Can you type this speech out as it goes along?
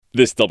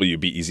This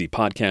WBEZ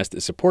podcast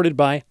is supported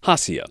by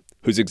Hacia,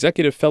 whose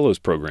Executive Fellows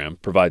Program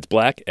provides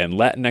Black and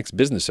Latinx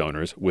business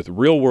owners with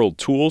real-world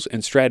tools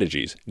and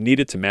strategies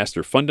needed to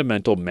master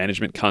fundamental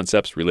management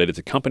concepts related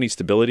to company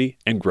stability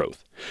and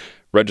growth.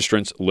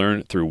 Registrants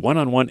learn through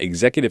one-on-one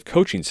executive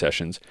coaching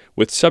sessions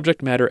with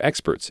subject matter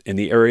experts in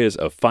the areas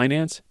of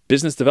finance,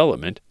 business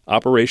development,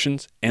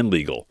 operations, and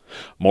legal.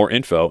 More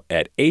info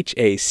at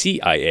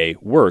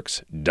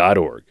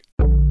haciaworks.org.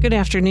 Good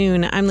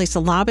afternoon. I'm Lisa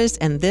Labas,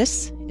 and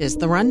this is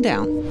The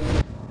Rundown.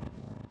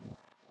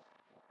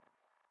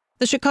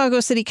 The Chicago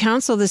City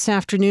Council this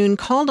afternoon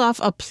called off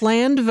a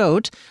planned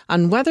vote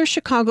on whether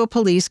Chicago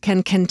police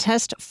can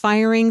contest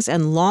firings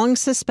and long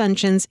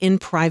suspensions in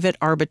private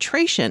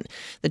arbitration.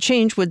 The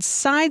change would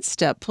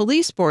sidestep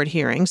police board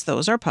hearings.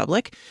 Those are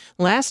public.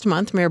 Last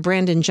month, Mayor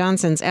Brandon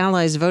Johnson's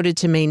allies voted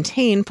to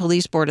maintain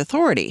police board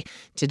authority.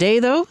 Today,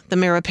 though, the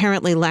mayor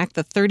apparently lacked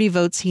the 30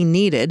 votes he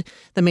needed.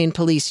 The Maine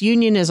Police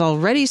Union is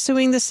already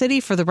suing the city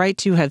for the right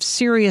to have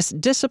serious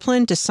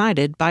discipline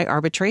decided by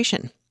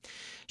arbitration.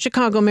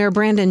 Chicago Mayor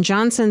Brandon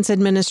Johnson's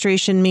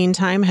administration,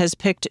 meantime, has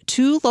picked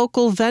 2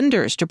 local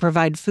vendors to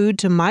provide food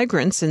to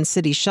migrants in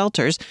city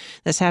shelters.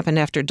 This happened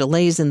after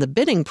delays in the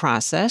bidding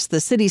process. The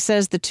city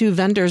says the 2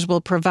 vendors will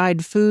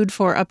provide food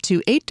for up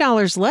to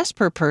 $8 less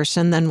per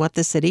person than what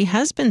the city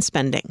has been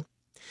spending.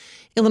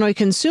 Illinois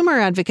consumer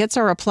advocates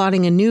are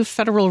applauding a new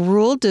federal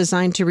rule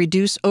designed to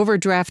reduce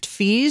overdraft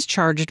fees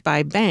charged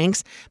by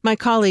banks. My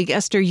colleague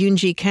Esther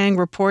Yoonji Kang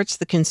reports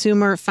the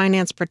Consumer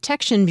Finance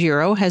Protection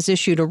Bureau has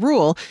issued a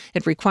rule.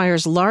 It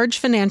requires large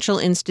financial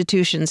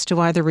institutions to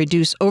either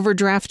reduce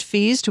overdraft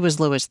fees to as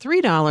low as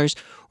 $3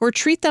 or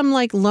treat them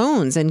like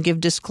loans and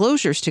give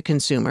disclosures to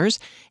consumers.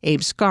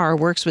 Abe Scar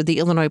works with the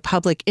Illinois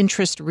Public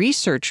Interest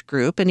Research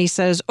Group, and he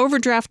says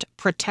overdraft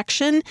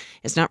protection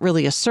is not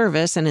really a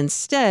service and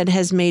instead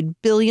has made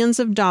billions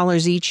of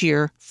dollars each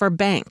year for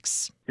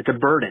banks. It's a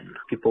burden.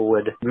 People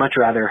would much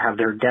rather have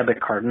their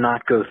debit card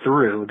not go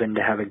through than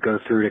to have it go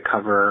through to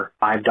cover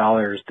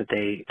 $5 that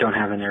they don't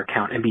have in their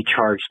account and be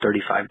charged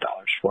 $35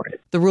 for it.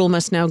 The rule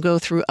must now go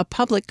through a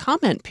public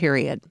comment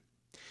period.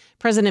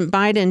 President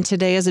Biden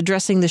today is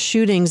addressing the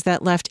shootings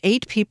that left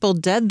 8 people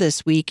dead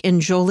this week in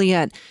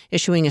Joliet.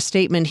 Issuing a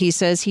statement, he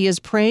says he is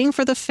praying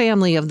for the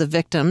family of the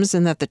victims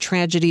and that the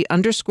tragedy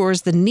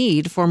underscores the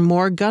need for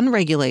more gun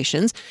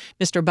regulations.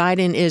 Mr.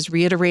 Biden is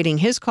reiterating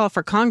his call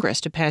for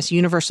Congress to pass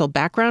universal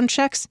background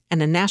checks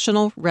and a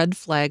national red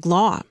flag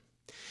law.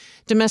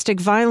 Domestic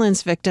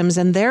violence victims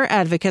and their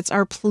advocates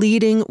are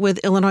pleading with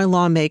Illinois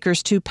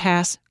lawmakers to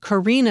pass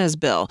Karina's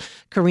bill.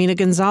 Karina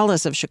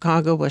Gonzalez of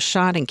Chicago was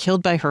shot and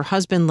killed by her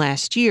husband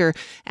last year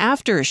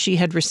after she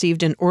had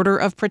received an order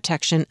of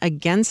protection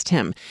against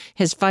him.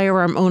 His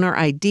firearm owner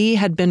ID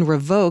had been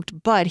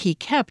revoked, but he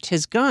kept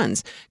his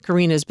guns.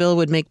 Karina's bill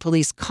would make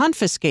police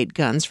confiscate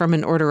guns from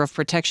an order of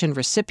protection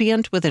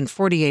recipient within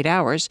 48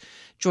 hours.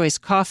 Joyce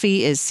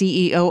Coffey is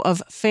CEO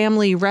of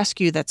Family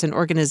Rescue. That's an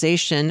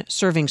organization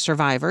serving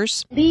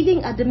survivors.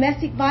 Leaving a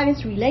domestic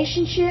violence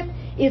relationship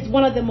is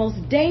one of the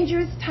most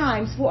dangerous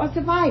times for a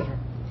survivor.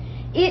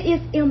 It is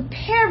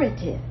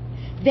imperative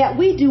that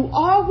we do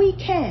all we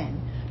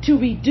can to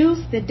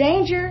reduce the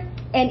danger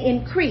and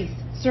increase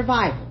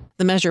survival.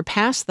 The measure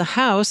passed the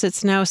House.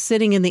 It's now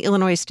sitting in the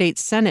Illinois State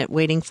Senate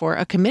waiting for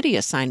a committee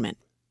assignment.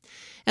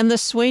 And the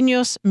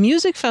Sueños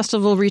Music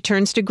Festival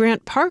returns to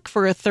Grant Park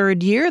for a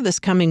 3rd year this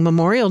coming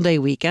Memorial Day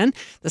weekend.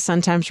 The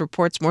Sun-Times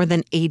reports more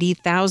than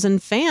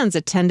 80,000 fans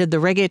attended the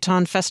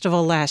Reggaeton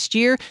Festival last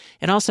year.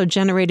 It also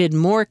generated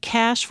more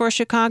cash for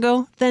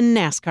Chicago than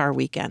NASCAR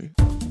weekend.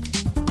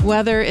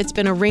 Weather, it's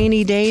been a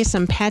rainy day,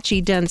 some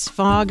patchy dense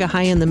fog, a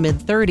high in the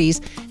mid-30s.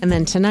 And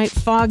then tonight,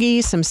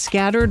 foggy, some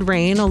scattered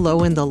rain, a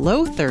low in the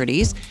low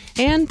 30s.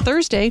 And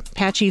Thursday,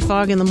 patchy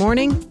fog in the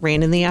morning,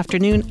 rain in the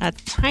afternoon, a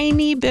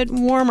tiny bit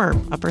warmer,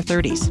 upper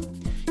 30s.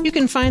 You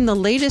can find the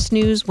latest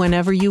news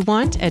whenever you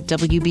want at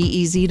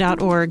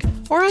WBEZ.org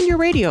or on your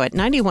radio at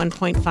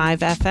 91.5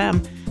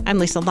 FM. I'm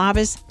Lisa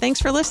Labas.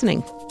 Thanks for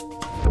listening.